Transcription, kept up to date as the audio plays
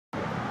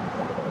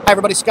Hi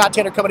everybody, Scott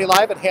Tanner coming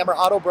live at Hammer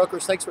Auto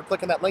Brokers. Thanks for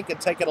clicking that link and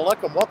taking a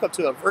look, and welcome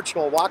to a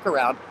virtual walk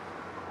around.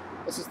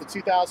 This is the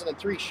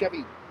 2003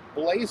 Chevy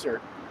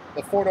Blazer,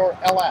 the 4-door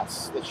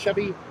LS. The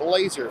Chevy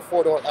Blazer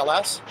 4-door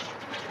LS.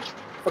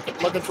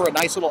 Looking for a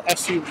nice little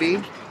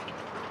SUV.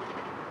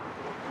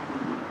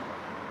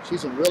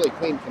 She's in really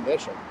clean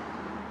condition.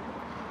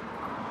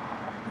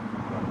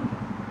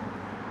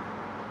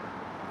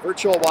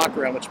 Virtual walk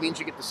around, which means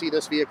you get to see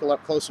this vehicle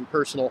up close and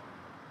personal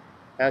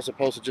as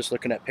opposed to just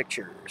looking at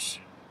pictures.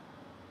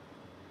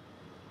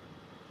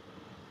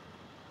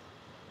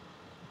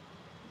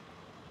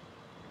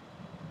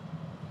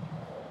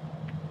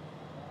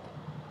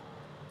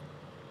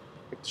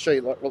 To show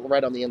you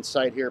right on the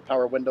inside here,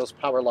 power windows,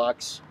 power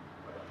locks,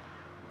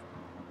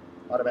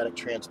 automatic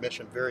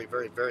transmission. Very,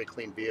 very, very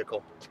clean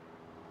vehicle.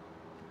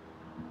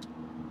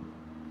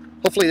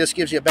 Hopefully this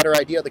gives you a better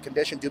idea of the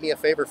condition. Do me a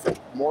favor, for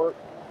more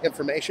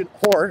information,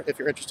 or if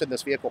you're interested in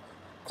this vehicle,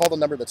 call the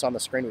number that's on the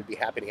screen. We'd be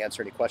happy to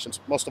answer any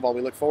questions. Most of all,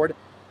 we look forward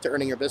to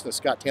earning your business.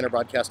 Scott Tanner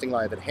broadcasting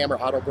live at Hammer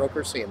Auto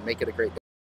Brokers, saying make it a great day.